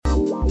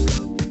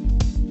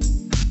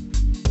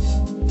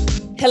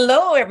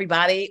Hello,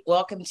 everybody.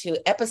 Welcome to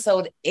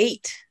episode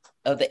 8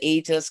 of the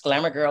Ageless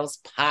Glamour Girls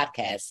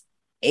podcast.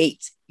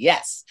 8.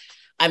 Yes.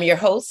 I'm your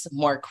host,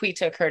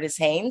 Marquita Curtis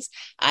Haynes.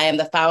 I am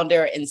the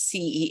founder and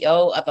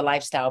CEO of the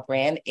lifestyle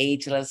brand,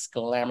 Ageless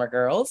Glamour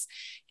Girls.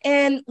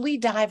 And we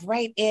dive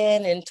right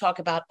in and talk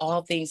about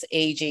all things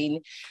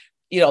aging,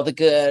 the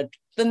good,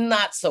 the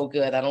not so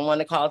good. I don't want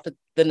to call it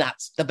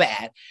the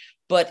bad.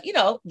 But,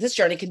 this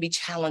journey can be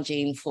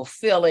challenging,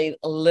 fulfilling,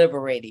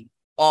 liberating.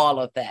 All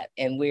of that.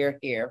 And we're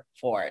here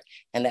for it.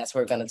 And that's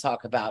what we're going to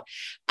talk about.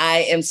 I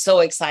am so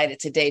excited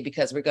today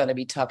because we're going to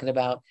be talking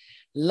about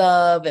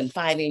love and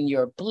finding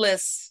your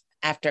bliss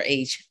after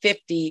age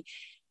 50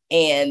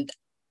 and,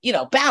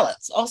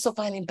 balance, also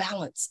finding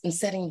balance and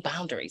setting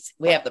boundaries.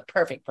 We have the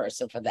perfect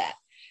person for that.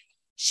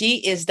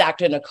 She is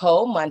Dr.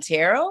 Nicole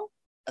Monteiro,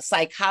 a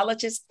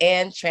psychologist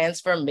and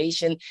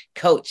transformation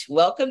coach.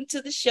 Welcome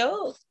to the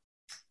show.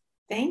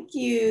 Thank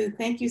you.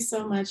 Thank you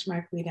so much,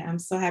 Marquita. I'm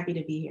so happy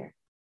to be here.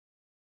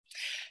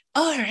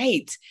 All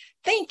right.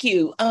 Thank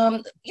you. I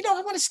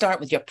want to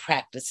start with your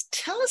practice.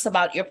 Tell us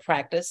about your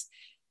practice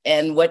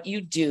and what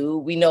you do.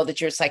 We know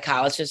that you're a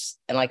psychologist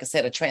and, like I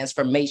said, a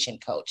transformation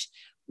coach.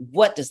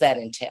 What does that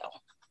entail?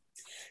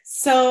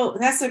 So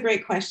that's a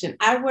great question.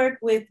 I work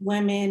with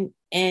women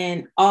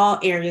in all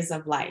areas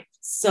of life.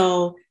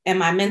 So in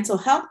my mental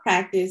health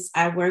practice,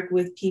 I work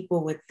with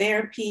people with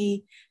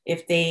therapy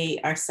if they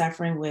are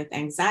suffering with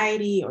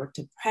anxiety or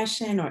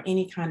depression or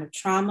any kind of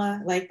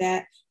trauma like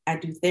that. I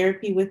do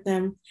therapy with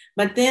them.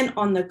 But then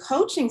on the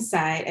coaching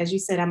side, as you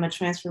said, I'm a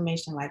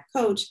transformation life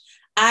coach.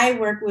 I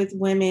work with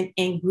women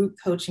in group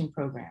coaching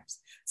programs.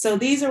 So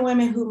these are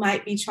women who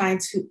might be trying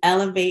to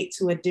elevate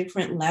to a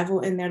different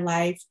level in their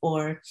life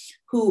or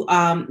who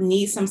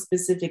need some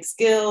specific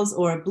skills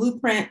or a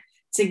blueprint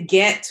to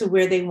get to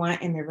where they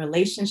want in their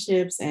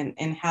relationships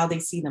and how they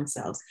see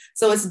themselves.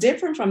 So it's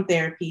different from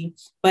therapy,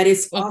 but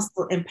it's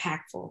also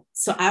impactful.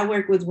 So I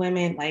work with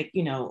women like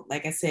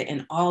I said,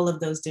 in all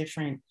of those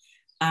different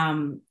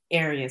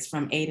areas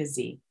from A to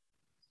Z.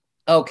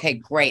 Okay,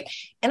 great.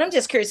 And I'm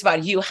just curious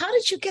about you. How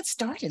did you get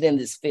started in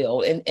this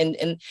field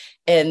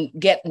and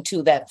get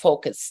into that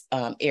focus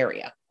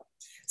area?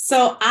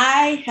 So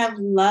I have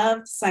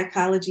loved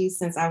psychology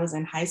since I was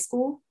in high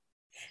school.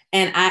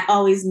 And I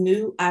always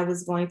knew I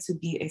was going to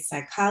be a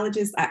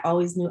psychologist. I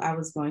always knew I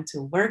was going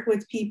to work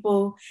with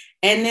people.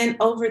 And then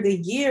over the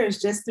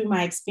years, just through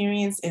my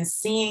experience and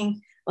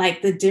seeing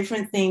like the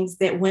different things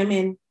that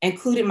women,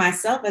 including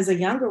myself as a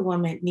younger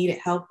woman, needed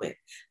help with,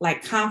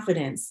 like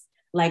confidence,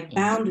 like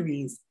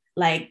boundaries,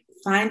 like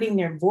finding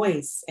their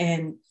voice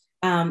and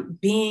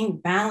being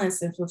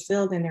balanced and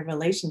fulfilled in their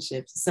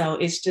relationships. So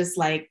it's just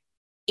like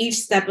each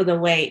step of the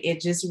way, it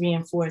just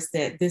reinforced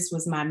that this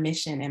was my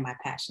mission and my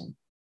passion.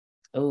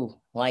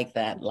 Oh, like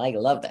that.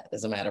 Love that,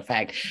 as a matter of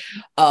fact.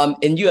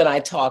 And you and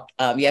I talked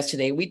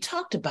yesterday. We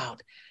talked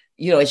about,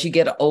 as you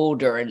get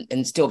older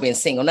and still being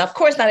single. Now, of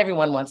course, not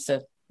everyone wants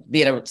to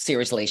be in a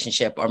serious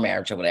relationship or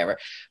marriage or whatever,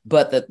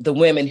 but the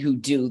women who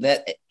do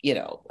that,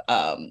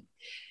 the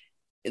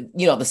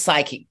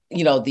psychic,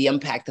 the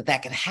impact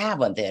that can have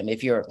on them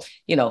if you're,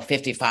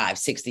 55,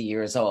 60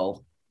 years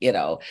old,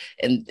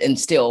 and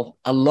still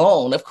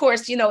alone. Of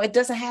course, it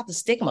doesn't have the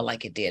stigma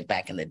like it did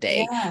back in the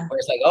day, where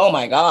it's like, oh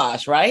my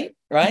gosh, right?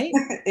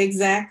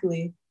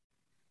 Exactly.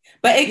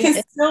 But it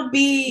can still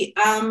be,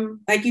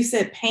 like you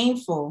said,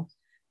 painful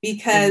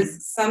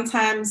because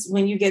sometimes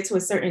when you get to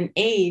a certain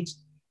age,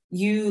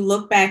 you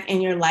look back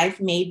and your life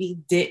maybe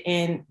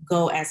didn't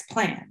go as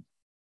planned.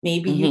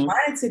 Maybe you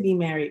wanted to be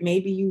married.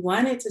 Maybe you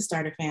wanted to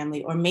start a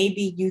family, or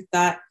maybe you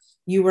thought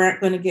you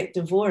weren't going to get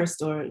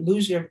divorced or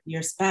lose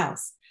your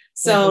spouse.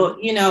 So,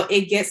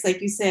 it gets,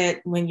 like you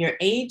said, when you're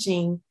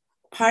aging,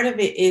 part of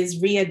it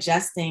is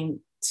readjusting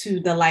to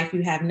the life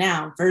you have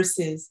now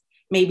versus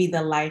maybe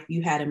the life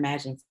you had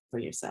imagined for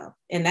yourself.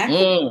 And that can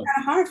be kind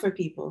of hard for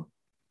people.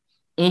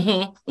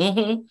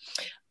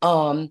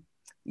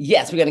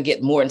 Yes, we're going to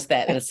get more into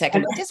that in a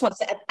second. But I just want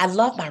to say, I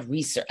love my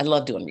research. I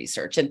love doing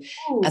research. And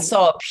I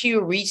saw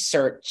Pew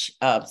Research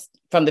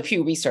from the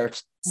Pew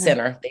Research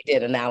Center. They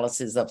did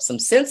analysis of some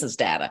census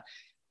data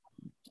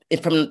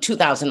from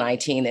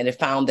 2019, and it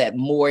found that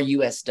more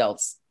U.S.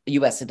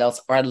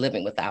 adults are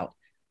living without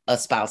a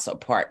spouse or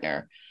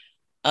partner.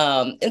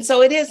 And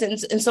so it is.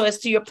 And so as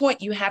to your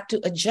point, you have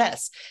to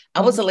adjust. I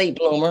was a late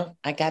bloomer.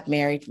 I got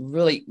married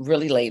really,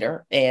 really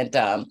later. And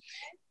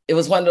it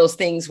was one of those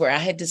things where I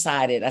had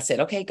decided, I said,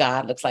 okay,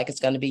 God, looks like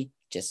it's going to be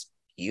just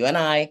you and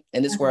I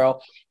in this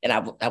world. And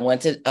I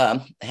wanted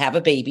to have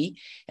a baby.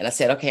 And I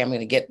said, okay, I'm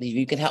going to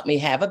you can help me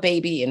have a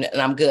baby and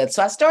I'm good.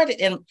 So I started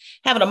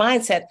having a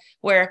mindset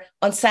where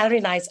on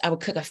Saturday nights, I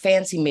would cook a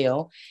fancy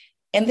meal.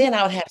 And then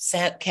I would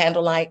have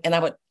candlelight and I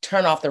would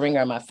turn off the ringer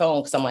on my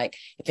phone. Cause I'm like,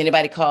 if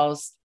anybody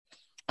calls,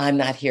 I'm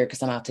not here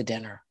because I'm out to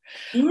dinner.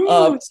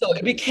 So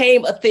it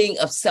became a thing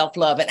of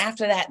self-love. And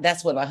after that,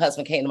 that's when my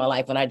husband came to my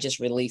life, when I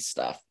just released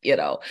stuff,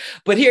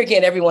 But here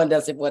again, everyone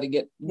doesn't want to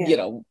get,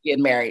 get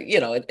married,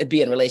 and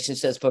be in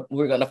relationships, but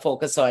we're going to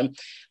focus on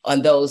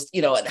those,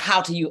 and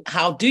how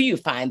do you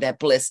find that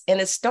bliss?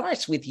 And it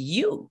starts with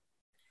you.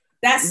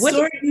 That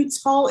story you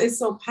told is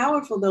so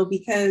powerful though,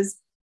 because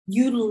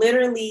you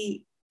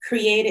literally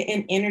created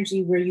an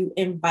energy where you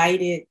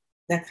invited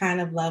the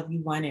kind of love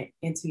you wanted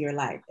into your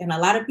life. And a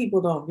lot of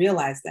people don't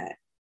realize that.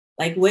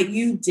 Like what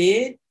you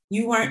did,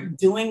 you weren't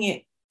doing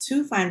it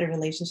to find a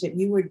relationship.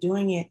 You were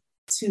doing it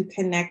to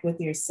connect with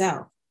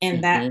yourself.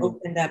 And that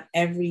opened up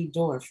every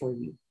door for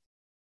you.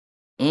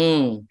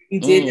 You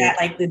did that,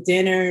 like the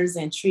dinners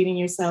and treating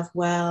yourself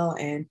well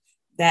and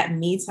that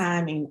me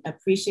time and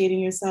appreciating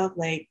yourself.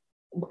 Like,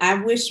 I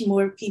wish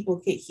more people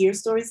could hear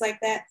stories like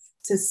that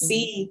to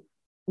see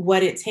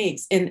what it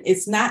takes. And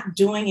it's not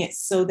doing it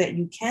so that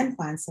you can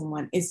find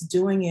someone. It's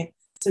doing it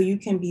so you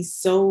can be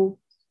so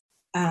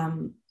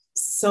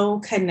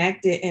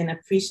connected and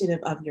appreciative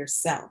of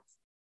yourself.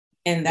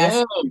 And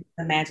that's when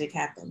the magic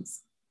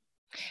happens.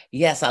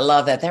 Yes, I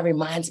love that. That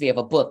reminds me of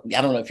a book.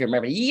 I don't know if you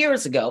remember,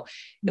 years ago,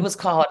 it was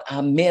called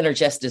Men Are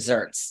Just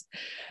Desserts.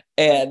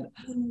 And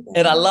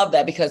I love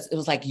that because it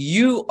was like,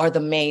 you are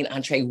the main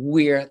entree.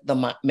 We're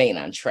the main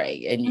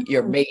entree. And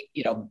you're made,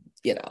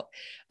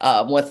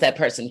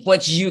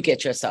 once you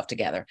get yourself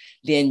together,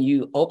 then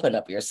you open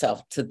up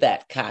yourself to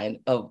that kind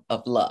of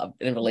love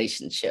and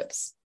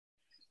relationships.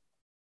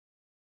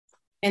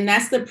 And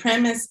that's the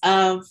premise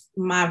of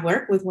my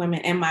work with women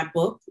and my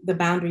book, The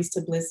Boundaries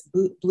to Bliss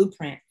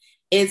Blueprint.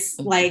 It's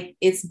like,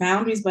 it's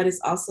boundaries, but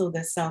it's also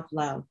the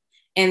self-love.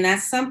 And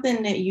that's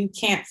something that you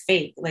can't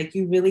fake. Like,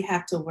 you really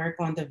have to work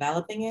on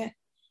developing it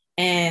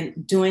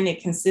and doing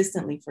it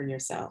consistently for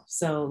yourself.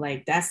 So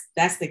like,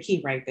 that's the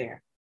key right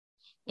there.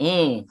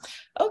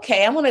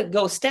 Okay. I want to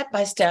go step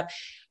by step.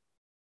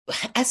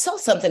 I saw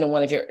something in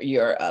one of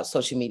your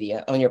social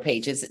media on your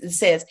pages. It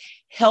says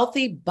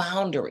healthy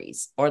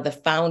boundaries are the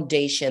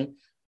foundation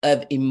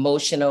of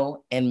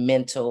emotional and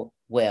mental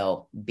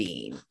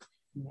well-being.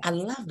 Yes. I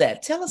love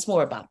that. Tell us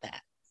more about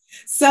that.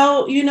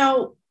 So,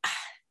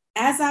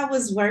 as I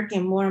was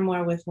working more and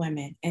more with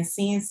women and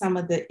seeing some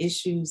of the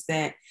issues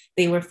that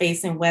they were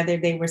facing, whether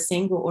they were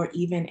single or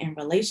even in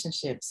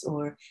relationships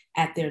or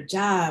at their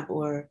job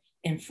or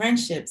in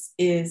friendships,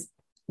 is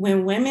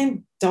when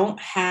women don't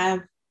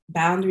have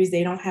boundaries,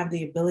 they don't have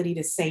the ability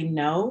to say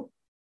no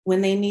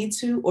when they need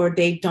to, or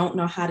they don't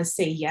know how to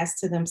say yes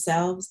to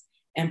themselves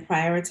and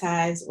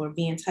prioritize or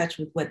be in touch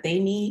with what they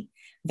need.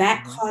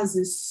 That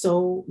causes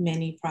so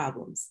many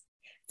problems.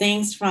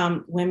 Things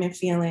from women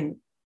feeling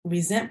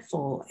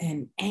resentful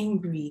and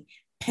angry,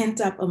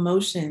 pent up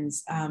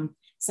emotions,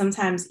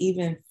 sometimes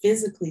even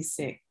physically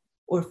sick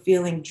or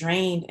feeling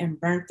drained and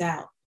burnt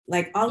out.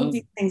 Like all of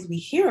these things we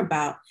hear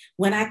about.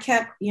 When I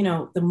kept,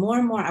 the more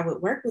and more I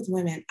would work with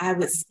women, I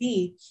would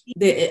see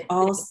that it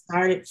all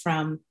started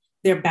from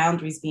their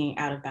boundaries being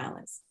out of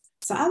balance.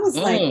 So I was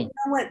like, you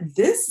know what?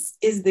 This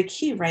is the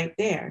key right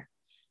there.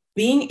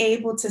 Being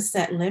able to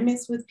set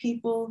limits with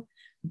people,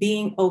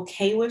 being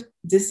okay with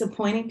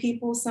disappointing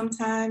people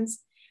sometimes,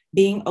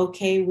 being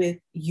okay with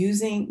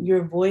using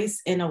your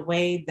voice in a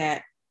way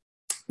that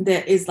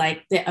is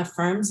like, that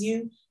affirms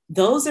you.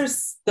 Those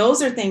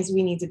are things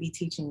we need to be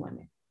teaching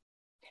women.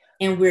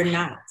 And we're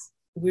not.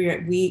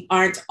 We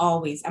aren't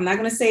always. I'm not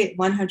going to say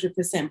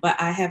 100%, but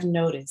I have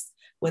noticed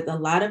with a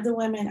lot of the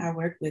women I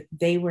work with,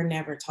 they were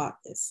never taught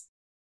this.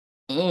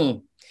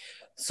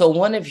 So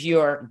one of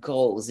your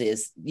goals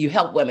is you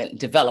help women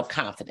develop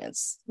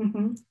confidence,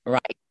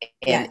 right?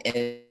 And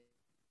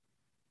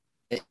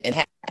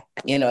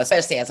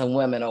especially as a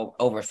woman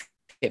over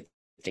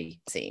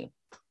 50.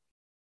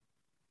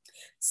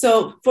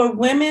 So for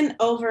women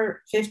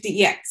over 50,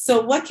 yeah.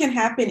 So what can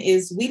happen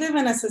is we live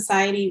in a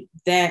society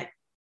that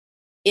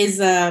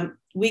is,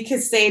 we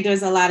could say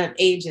there's a lot of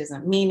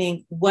ageism,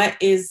 meaning what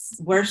is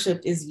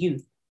worshipped is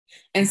youth.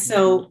 And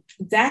so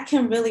that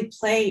can really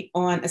play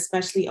on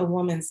especially a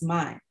woman's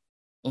mind.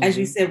 As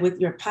you said, with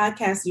your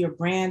podcast, your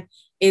brand,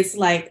 it's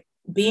like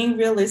being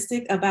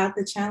realistic about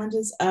the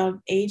challenges of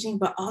aging,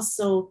 but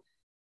also,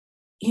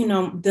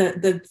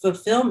 the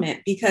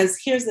fulfillment. Because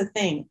here's the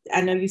thing.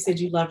 I know you said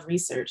you love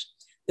research.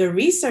 The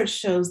research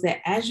shows that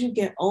as you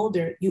get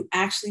older, you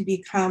actually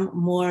become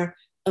more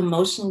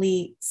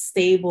emotionally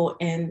stable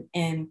and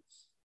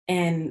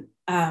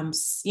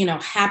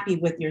happy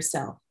with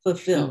yourself,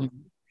 fulfilled.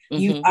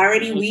 You've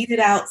already weeded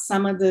out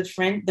some of the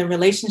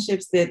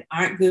relationships that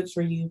aren't good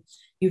for you.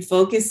 You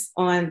focus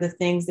on the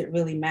things that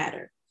really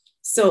matter.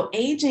 So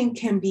aging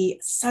can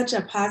be such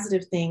a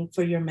positive thing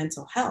for your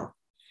mental health,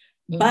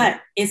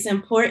 but it's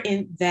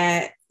important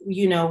that,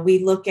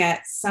 we look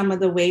at some of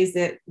the ways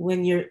that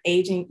when you're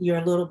aging, you're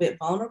a little bit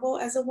vulnerable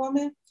as a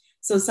woman.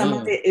 So some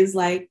of it is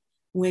like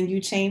when you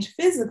change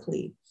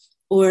physically,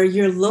 or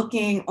you're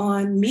looking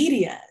on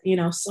media,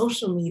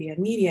 social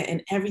media,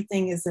 and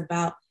everything is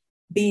about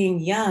being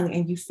young,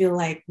 and you feel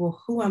like,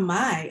 well, who am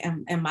I?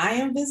 Am I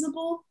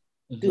invisible?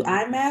 Do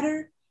I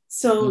matter?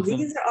 So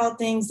these are all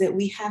things that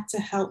we have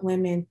to help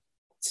women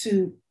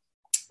to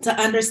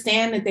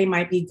understand that they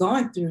might be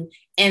going through,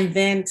 and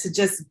then to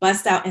just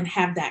bust out and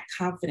have that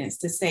confidence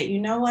to say, you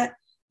know what,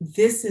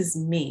 this is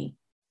me.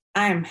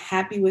 I am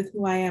happy with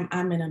who I am.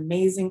 I'm an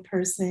amazing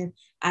person.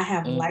 I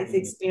have life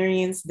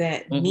experience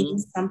that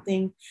means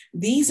something.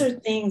 These are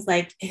things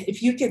like,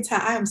 if you can tell,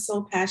 I am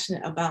so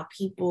passionate about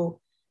people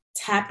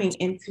tapping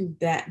into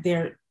that,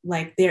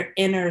 their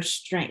inner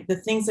strength, the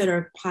things that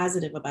are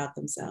positive about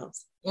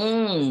themselves.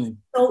 It's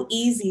so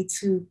easy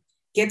to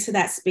get to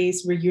that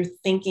space where you're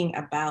thinking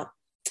about,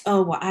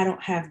 oh, well, I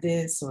don't have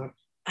this, or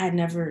I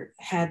never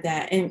had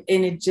that. And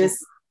it just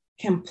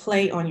can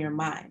play on your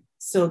mind.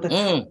 So the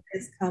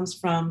confidence comes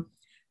from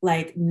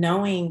like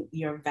knowing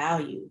your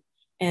value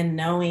and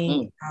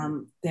knowing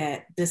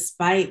that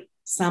despite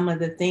some of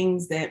the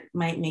things that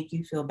might make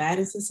you feel bad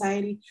in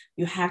society,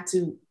 you have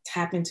to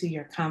tap into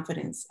your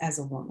confidence as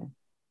a woman.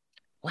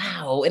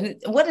 Wow.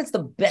 And what is the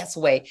best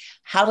way?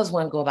 How does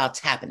one go about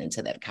tapping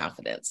into that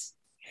confidence?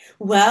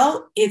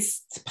 Well,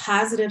 it's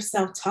positive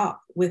self-talk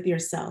with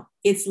yourself.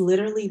 It's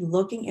literally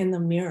looking in the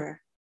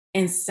mirror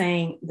and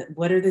saying,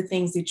 what are the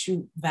things that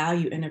you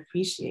value and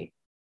appreciate?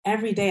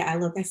 Every day I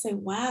look, I say,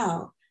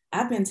 wow,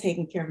 I've been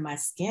taking care of my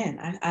skin.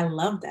 I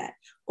love that.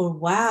 Or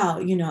wow,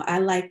 I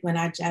like when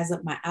I jazz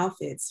up my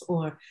outfits.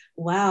 Or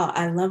wow,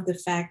 I love the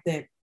fact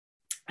that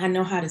I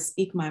know how to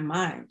speak my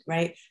mind,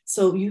 right?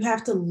 So you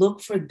have to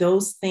look for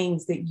those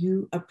things that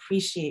you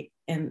appreciate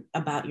and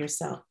about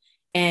yourself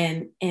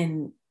and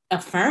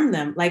affirm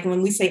them. Like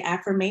when we say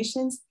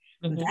affirmations,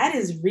 that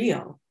is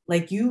real.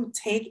 Like you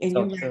take and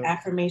you write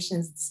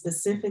affirmations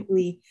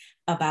specifically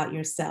about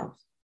yourself.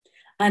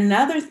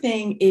 Another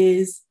thing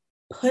is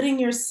putting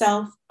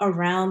yourself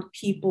around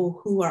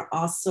people who are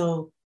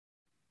also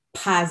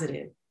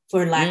positive,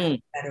 for lack of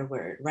a better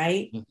word,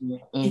 right?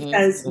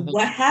 Because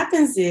what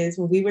happens is,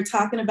 when we were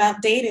talking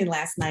about dating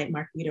last night,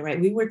 Marquita, right?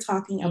 We were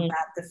talking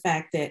about the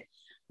fact that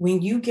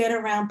when you get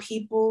around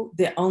people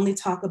that only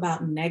talk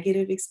about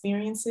negative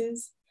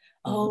experiences,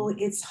 oh,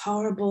 it's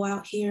horrible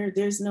out here,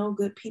 there's no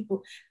good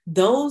people.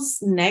 Those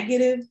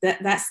negative,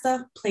 that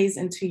stuff plays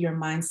into your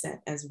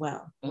mindset as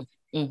well.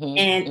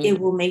 And it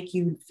will make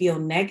you feel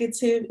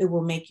negative. It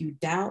will make you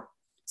doubt.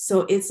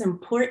 So it's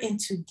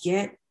important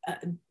to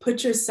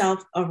put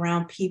yourself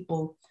around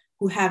people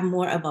who have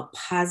more of a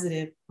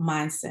positive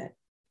mindset,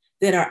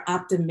 that are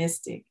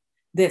optimistic,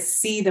 that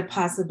see the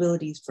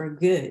possibilities for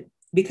good,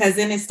 because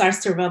then it starts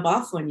to rub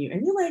off on you.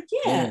 And you're like,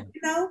 yeah,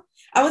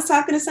 I was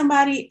talking to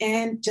somebody,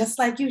 and just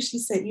like you, she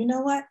said, you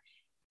know what?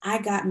 I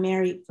got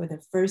married for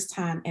the first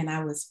time and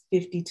I was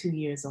 52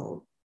 years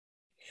old.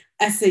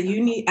 I said,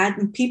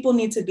 people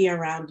need to be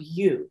around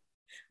you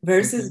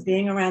versus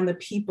being around the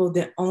people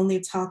that only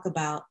talk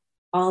about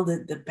all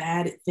the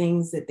bad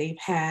things that they've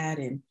had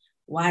and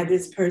why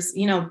this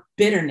person,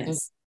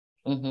 bitterness,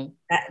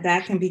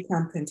 that can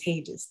become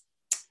contagious.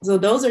 So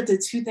those are the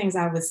two things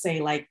I would say,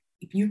 like,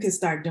 if you can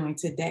start doing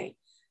today,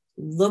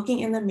 looking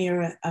in the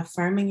mirror,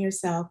 affirming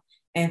yourself,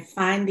 and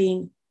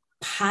finding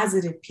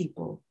positive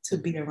people to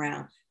be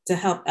around to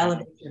help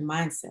elevate your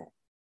mindset.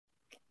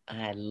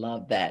 I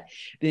love that.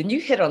 Then you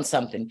hit on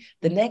something,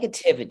 the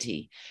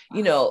negativity.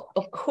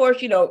 Of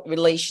course,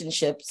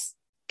 relationships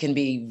can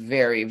be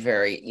very,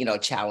 very,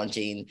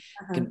 challenging,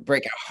 can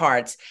break our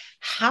hearts.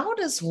 How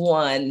does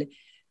one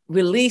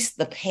release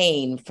the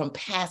pain from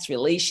past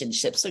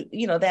relationships? So,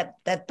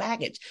 that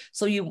baggage.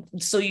 So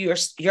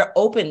you're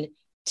open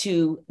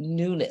to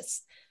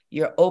newness.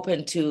 You're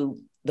open to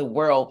the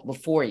world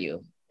before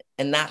you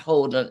and not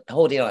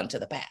holding on to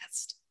the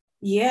past.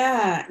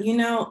 Yeah,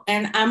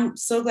 and I'm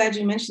so glad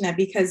you mentioned that,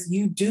 because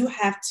you do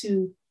have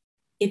to,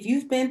 if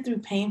you've been through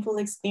painful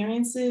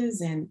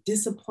experiences and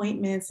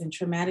disappointments and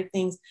traumatic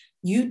things,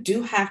 you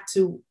do have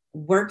to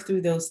work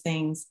through those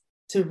things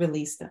to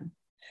release them.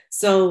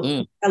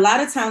 So a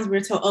lot of times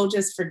we're told, oh,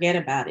 just forget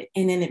about it.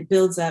 And then it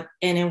builds up,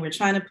 and then we're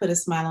trying to put a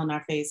smile on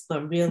our face,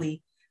 but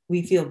really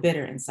we feel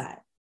bitter inside,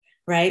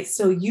 right?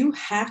 So you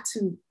have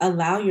to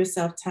allow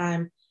yourself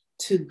time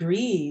to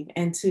grieve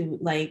and to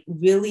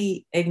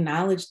really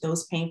acknowledge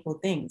those painful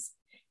things.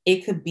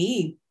 It could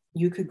be,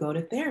 you could go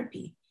to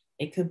therapy.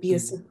 It could be a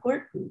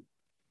support group.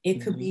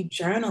 It could be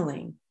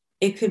journaling.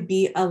 It could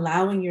be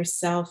allowing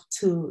yourself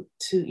to,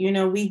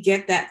 we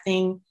get that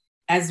thing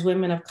as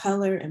women of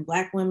color and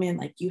Black women,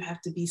 like you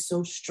have to be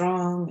so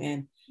strong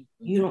and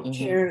you don't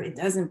care. It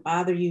doesn't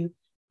bother you.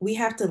 We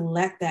have to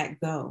let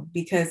that go,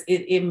 because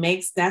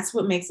that's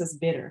what makes us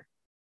bitter.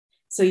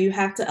 So you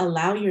have to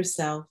allow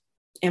yourself,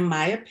 in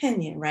my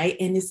opinion, right?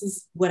 And this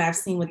is what I've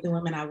seen with the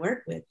women I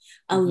work with,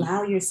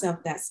 allow yourself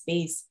that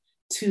space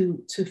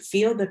to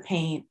feel the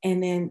pain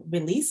and then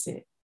release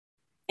it.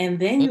 And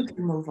then you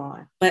can move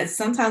on. But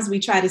sometimes we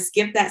try to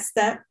skip that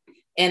step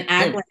and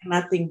act like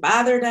nothing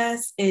bothered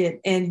us.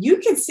 And you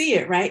can see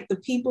it, right? The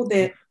people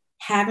that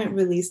haven't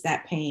released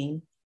that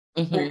pain,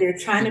 but they're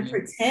trying to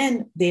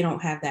pretend they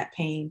don't have that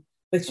pain,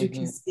 but you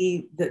can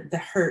see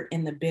the hurt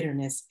and the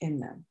bitterness in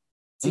them.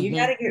 So you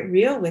got to get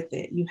real with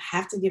it. You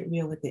have to get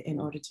real with it in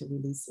order to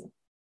release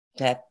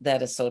it.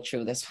 That is so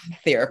true. That's why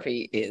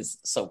therapy is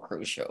so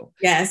crucial.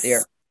 Yes.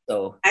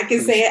 So I can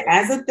say it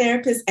as a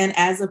therapist and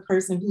as a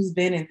person who's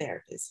been in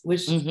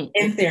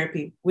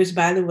therapy, which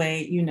by the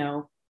way,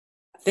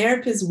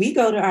 therapists, we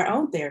go to our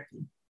own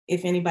therapy.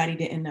 if anybody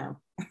didn't know.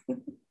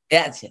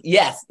 Yes,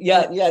 yes,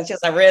 yeah, yes. Yes,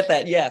 I read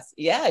that. Yes,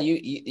 yeah.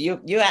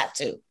 You have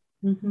to.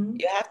 Mm-hmm.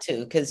 You have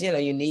to, because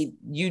you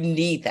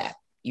need that.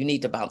 You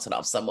need to bounce it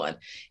off someone.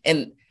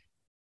 And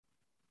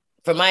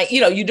for my,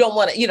 you don't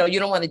want to, you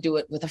don't want to do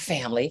it with a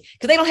family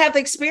because they don't have the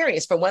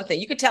experience. For one thing,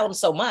 you could tell them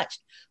so much,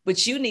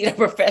 but you need a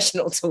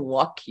professional to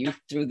walk you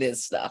through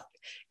this stuff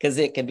because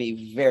it can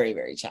be very,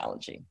 very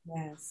challenging.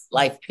 Yes.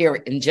 Life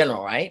period in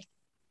general, right?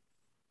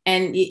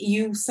 And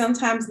you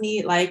sometimes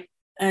need like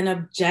an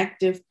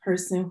objective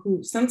person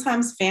who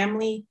sometimes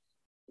family,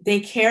 they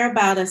care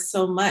about us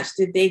so much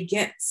that they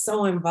get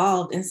so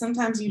involved. And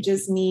sometimes you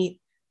just need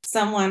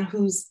someone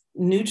who's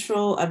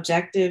neutral,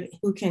 objective,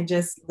 who can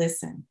just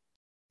listen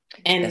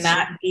and That's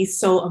not true. be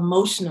so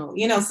emotional.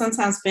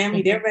 Sometimes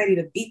family, they're ready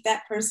to beat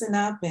that person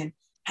up. And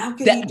how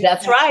can you do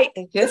That's that? right.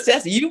 It's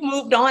just you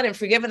moved on and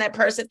forgiven that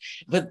person,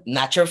 but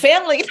not your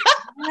family.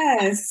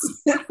 Yes.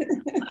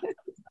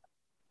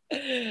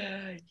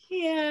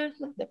 Yeah,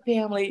 not the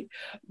family.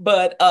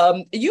 But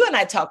you and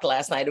I talked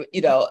last night,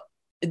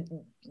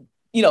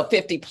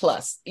 50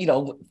 plus,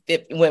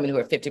 women who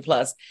are 50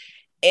 plus.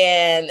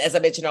 And as I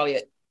mentioned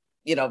earlier,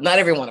 not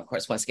everyone, of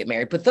course, wants to get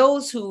married, but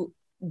those who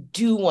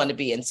do want to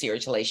be in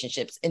serious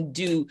relationships and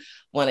do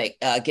want to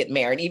get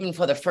married, even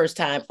for the first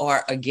time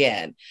or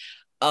again.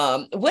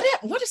 What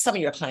are some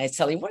of your clients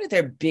telling you? What are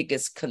their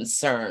biggest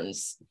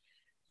concerns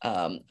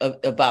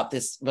about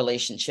this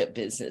relationship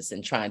business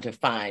and trying to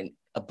find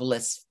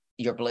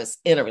your bliss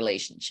in a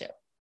relationship?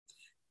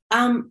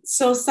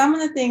 So some of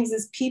the things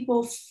is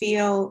people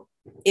feel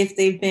if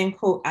they've been,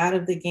 quote, out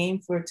of the game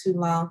for too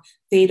long,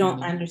 they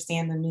don't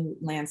understand the new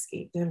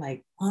landscape. They're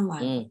like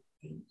online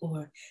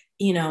or,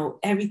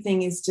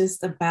 everything is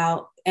just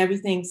about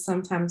everything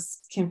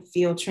sometimes can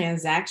feel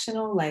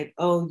transactional, like,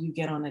 oh, you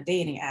get on a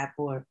dating app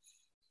or,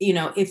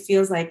 it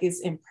feels like it's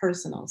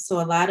impersonal.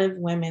 So a lot of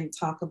women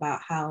talk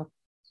about how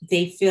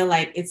they feel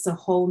like it's a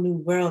whole new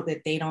world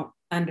that they don't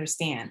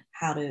understand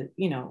how to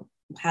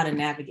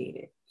navigate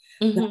it.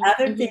 The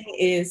other thing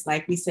is,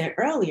 like we said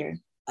earlier,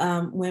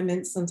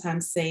 women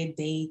sometimes say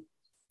they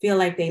feel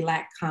like they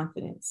lack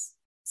confidence.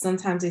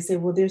 Sometimes they say,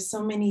 well, there's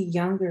so many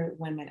younger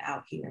women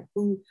out here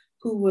who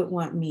would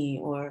want me,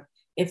 or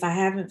if I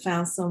haven't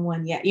found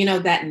someone yet,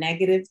 that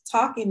negative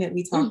talking that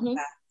we talked about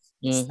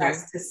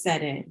starts to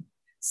set in.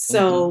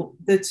 So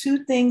the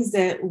two things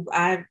that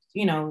I've,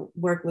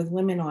 work with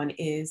women on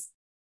is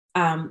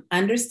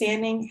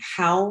understanding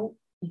how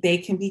they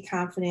can be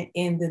confident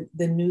in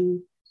the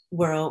new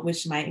world,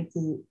 which might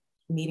include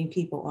meeting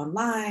people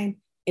online.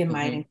 It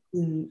might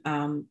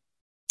include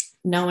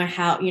knowing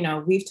how,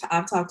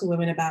 I've talked to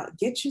women about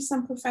get you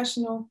some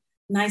professional,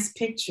 nice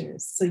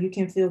pictures so you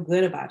can feel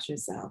good about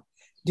yourself.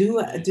 Do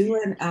a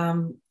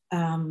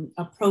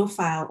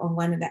profile on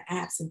one of the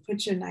apps and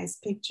put your nice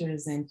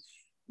pictures and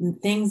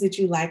things that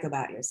you like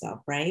about yourself,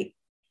 right?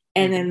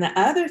 And then the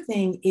other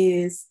thing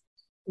is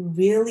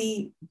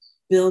really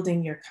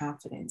building your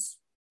confidence.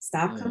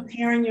 Stop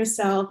comparing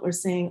yourself or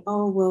saying,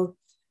 oh, well,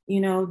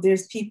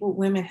 there's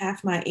women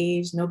half my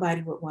age,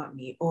 nobody would want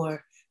me.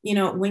 Or,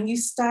 when you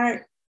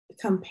start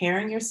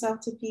comparing yourself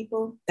to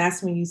people,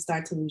 that's when you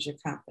start to lose your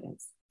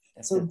confidence.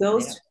 So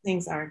those two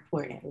things are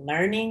important.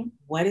 Learning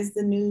what is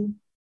the new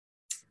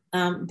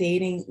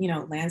dating,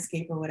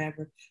 landscape or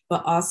whatever,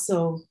 but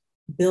also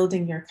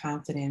building your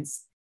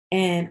confidence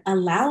and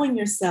allowing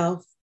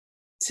yourself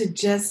to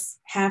just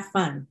have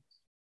fun.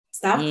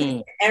 Stop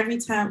thinking every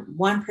time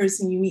one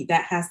person you meet,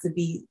 that has to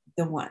be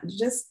the one.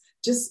 Just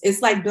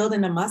it's like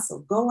building a muscle.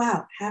 Go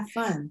out, have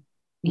fun,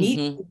 meet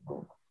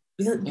people,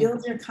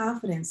 build your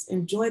confidence,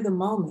 enjoy the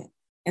moment,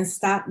 and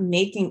stop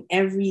making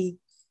every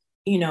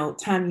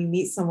time you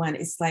meet someone,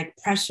 it's like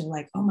pressure,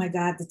 like, oh my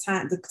God,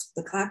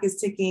 the clock is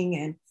ticking,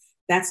 and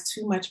that's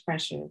too much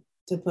pressure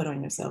to put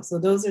on yourself. So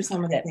those are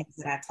some of the things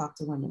that I talk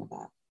to women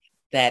about.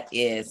 That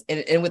is,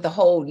 and with the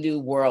whole new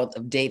world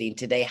of dating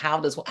today, how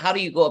do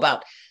you go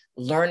about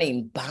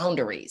learning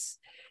boundaries,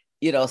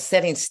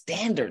 setting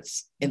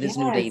standards in this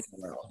new dating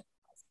world?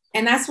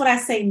 And that's what I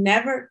say,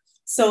 never.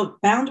 So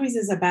boundaries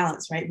is a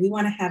balance, right? We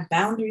want to have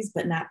boundaries,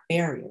 but not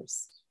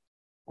barriers.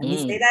 Let me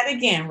say that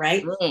again,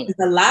 right? Because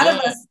a lot of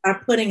us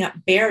are putting up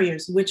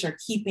barriers, which are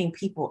keeping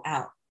people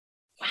out.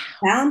 Wow.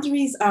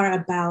 Boundaries are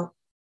about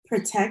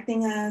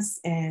protecting us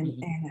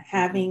and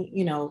having,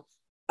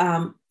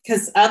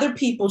 because other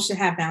people should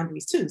have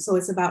boundaries too. So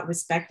it's about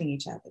respecting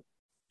each other.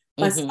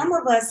 But some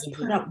of us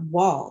put up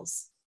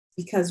walls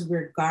because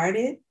we're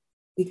guarded,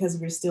 because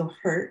we're still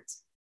hurt,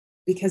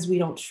 because we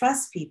don't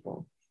trust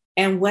people.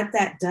 And what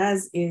that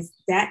does is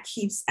that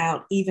keeps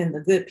out even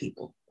the good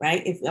people,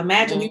 right? If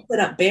imagine you put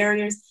up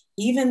barriers,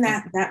 even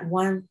that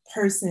one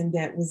person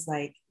that was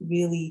like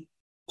really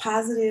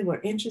positive or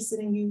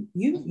interested in you,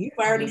 you've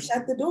already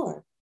shut the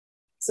door.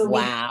 So we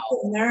have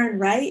to learn,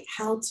 right,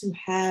 how to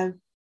have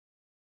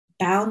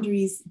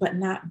boundaries, but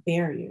not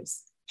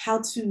barriers.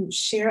 How to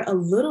share a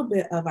little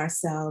bit of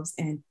ourselves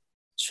and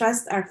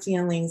trust our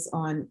feelings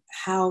on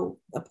how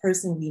the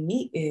person we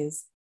meet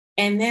is.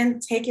 And then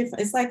take it,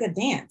 it's like a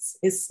dance.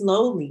 It's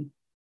slowly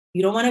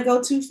You don't want to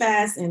go too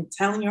fast and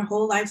telling your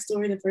whole life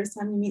story the first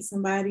time you meet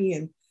somebody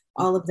and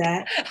all of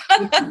that.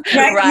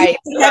 Right.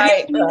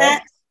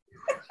 That?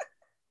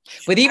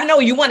 But even though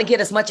you want to get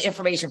as much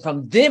information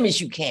from them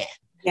as you can.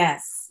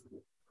 Yes.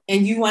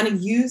 And you want to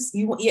use,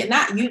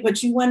 not you,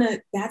 but you want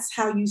to, that's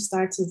how you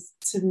start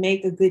to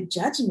make a good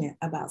judgment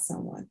about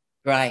someone.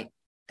 Right.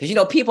 Because, you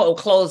know, people will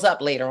close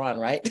up later on,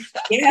 right?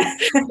 Yeah.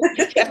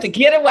 You have to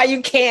get it while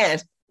you can.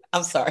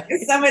 I'm sorry.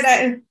 Some of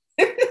that.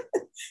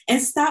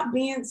 And stop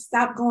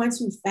going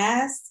too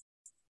fast,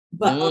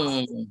 but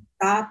also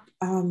stop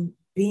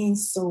being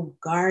so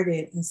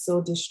guarded and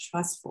so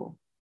distrustful.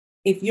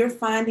 If you're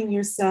finding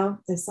yourself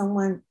that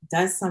someone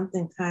does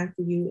something kind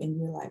for you and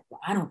you're like, well,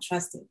 I don't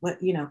trust it.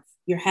 What, you know,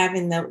 you're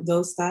having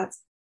those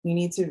thoughts, you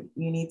need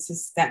to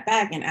step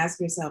back and ask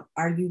yourself,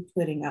 are you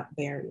putting up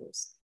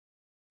barriers?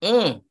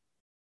 Wow.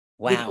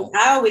 Because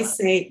I always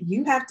say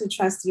you have to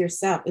trust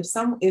yourself.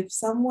 If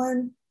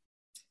someone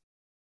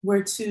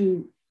were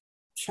to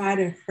try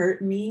to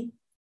hurt me,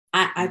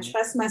 I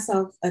trust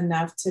myself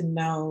enough to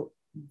know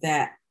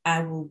that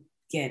I'll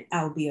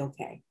be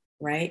okay,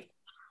 right?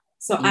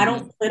 So I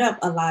don't put up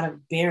a lot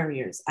of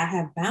barriers. I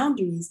have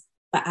boundaries,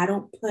 but I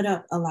don't put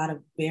up a lot of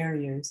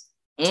barriers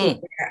to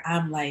where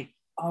I'm like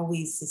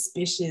always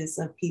suspicious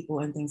of people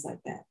and things like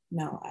that.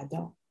 No, I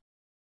don't.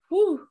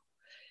 Whew.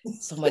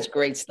 So much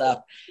great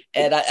stuff.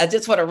 And I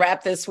just want to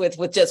wrap this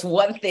with just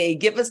one thing.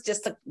 Give us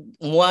just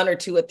one or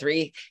two or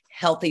three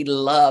healthy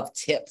love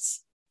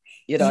tips.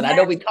 You know, and I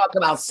know we talked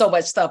about so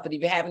much stuff, but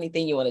if you have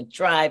anything you want to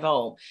drive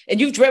home,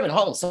 and you've driven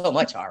home so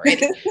much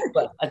already,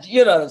 but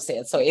you know what I'm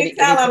saying? So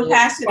I'm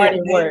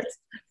passionate. Words.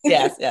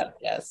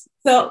 Yes.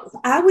 So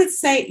I would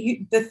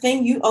say the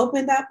thing you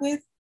opened up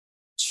with,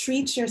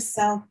 treat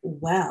yourself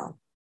well.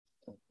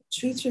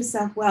 Treat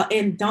yourself well.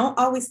 And don't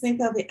always think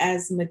of it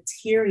as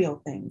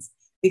material things,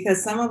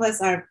 because some of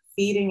us are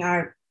feeding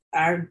our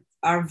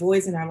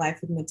voids in our life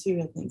with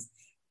material things.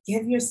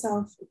 Give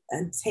yourself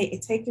and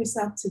take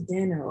yourself to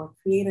dinner, or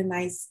create a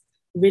nice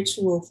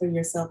ritual for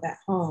yourself at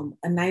home,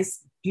 a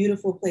nice,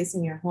 beautiful place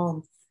in your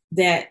home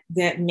that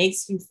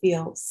makes you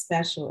feel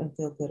special and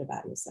feel good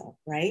about yourself,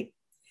 right?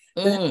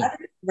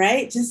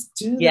 Right? Just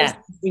do this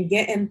and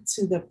get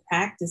into the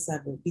practice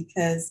of it,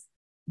 because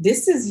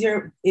this is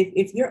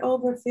if you're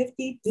over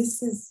 50,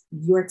 this is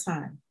your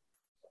time.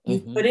 You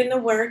put in the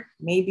work.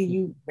 Maybe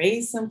you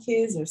raised some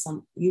kids, or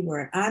you were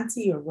an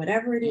auntie, or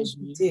whatever it is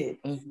you did.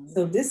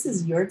 So this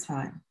is your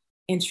time,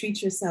 and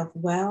treat yourself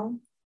well.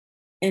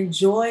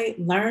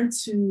 Learn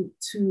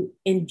to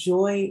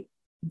enjoy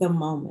the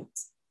moment.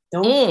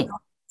 Don't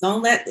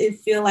let it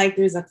feel like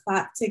there's a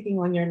clock ticking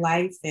on your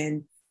life.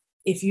 And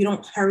if you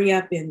don't hurry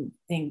up and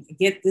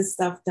get this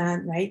stuff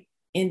done, right?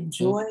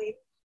 Enjoy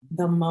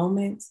the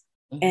moment.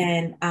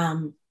 And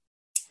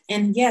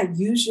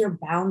use your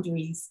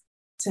boundaries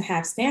to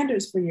have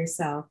standards for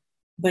yourself,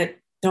 but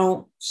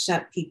don't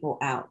shut people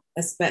out.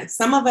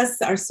 Some of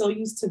us are so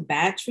used to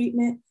bad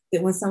treatment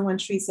that when someone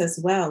treats us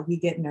well, we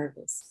get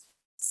nervous.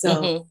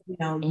 So,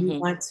 you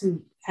want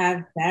to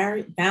have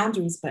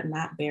boundaries, but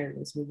not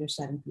barriers where you're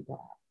shutting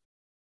people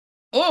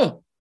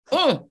out.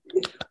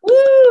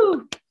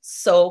 Woo!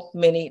 So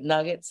many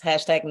nuggets,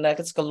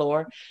 #nuggets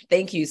galore.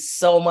 Thank you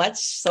so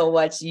much.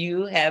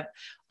 You have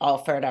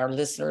offered our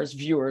listeners,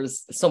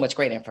 viewers, so much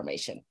great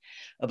information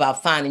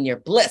about finding your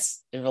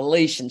bliss in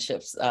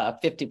relationships,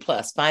 50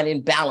 plus,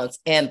 finding balance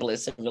and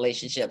bliss in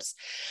relationships.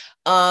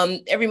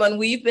 Everyone,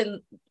 we've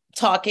been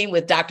talking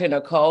with Dr.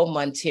 Nicole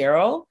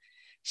Monteiro.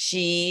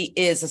 She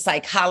is a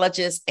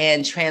psychologist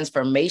and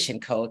transformation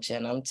coach.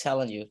 And I'm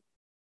telling you,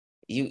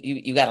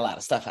 you got a lot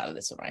of stuff out of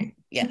this one, right?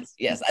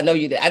 Yes. I know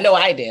you did. I know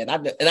I did.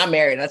 I'm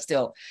married. I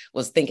still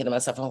was thinking to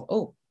myself,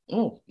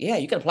 yeah,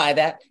 you can apply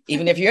that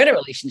even if you're in a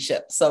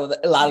relationship. So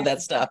a lot of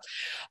that stuff.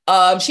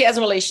 She has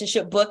a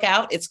relationship book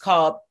out. It's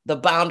called The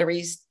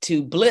Boundaries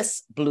to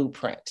Bliss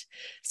Blueprint.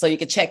 So you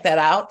can check that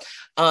out.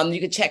 You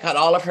can check out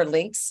all of her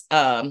links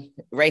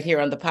right here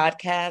on the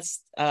podcast.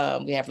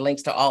 We have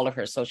links to all of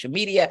her social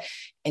media.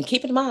 And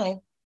keep in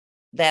mind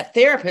that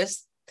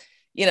therapists,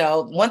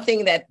 one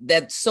thing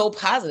that's so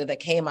positive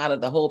that came out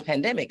of the whole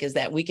pandemic is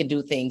that we can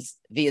do things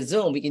via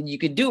Zoom. You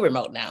could do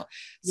remote now.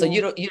 So you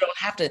don't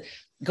have to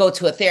go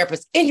to a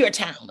therapist in your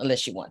town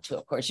unless you want to.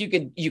 Of course, you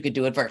could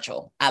do it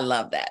virtual. I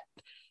love that.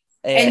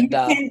 And you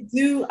can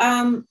do,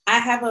 I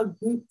have a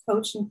group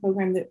coaching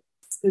program that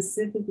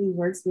specifically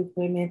works with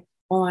women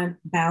on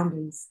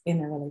boundaries in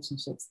their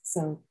relationships.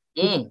 So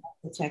you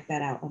can check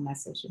that out on my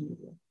social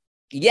media.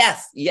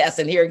 Yes.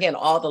 And here again,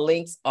 all the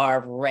links are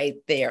right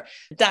there.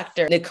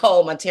 Dr.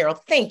 Nicole Monteiro,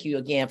 thank you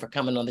again for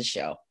coming on the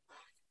show.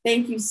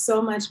 Thank you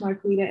so much,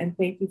 Marquita, and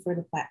thank you for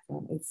the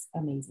platform. It's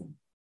amazing.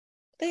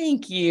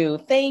 Thank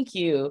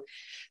you.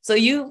 So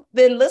you've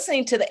been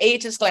listening to the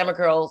Ageless Glamour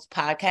Girls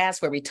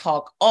podcast, where we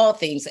talk all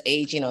things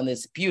aging on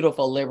this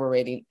beautiful,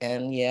 liberating,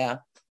 and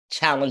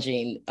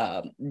challenging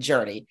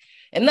journey.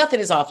 And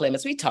nothing is off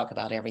limits. We talk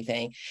about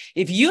everything.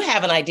 If you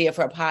have an idea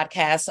for a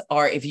podcast,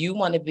 or if you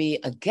want to be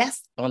a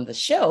guest on the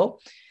show,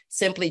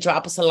 simply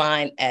drop us a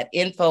line at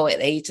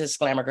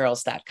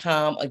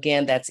info@agelessglamourgirls.com.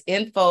 Again, that's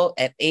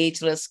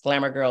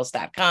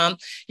info@agelessglamourgirls.com.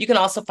 You can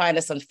also find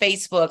us on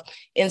Facebook,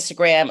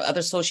 Instagram,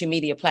 other social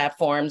media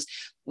platforms.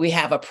 We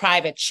have a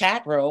private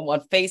chat room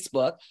on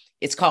Facebook.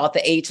 It's called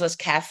the Ageless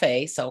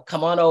Cafe. So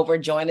come on over,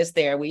 join us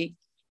there. We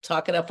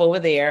talk it up over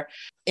there.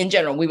 In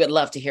general, we would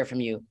love to hear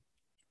from you.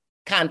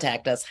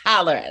 Contact us,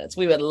 holler at us.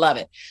 We would love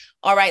it.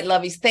 All right,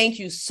 lovies, thank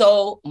you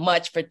so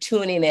much for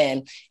tuning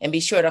in, and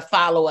be sure to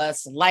follow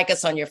us, like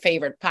us on your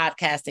favorite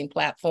podcasting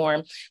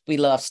platform. We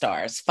love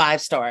stars, 5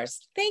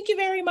 stars. Thank you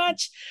very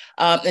much.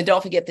 And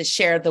don't forget to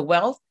share the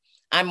wealth.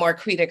 I'm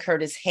Marquita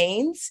Curtis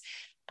Haynes.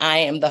 I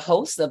am the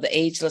host of the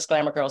Ageless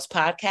Glamour Girls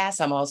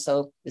podcast. I'm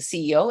also the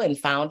CEO and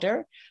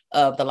founder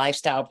of the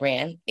lifestyle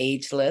brand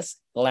Ageless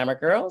Glamour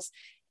Girls.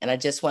 And I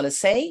just want to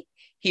say,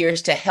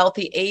 here's to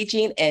healthy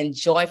aging and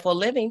joyful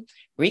living.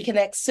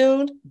 Reconnect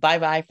soon.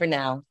 Bye-bye for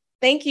now.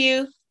 Thank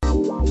you.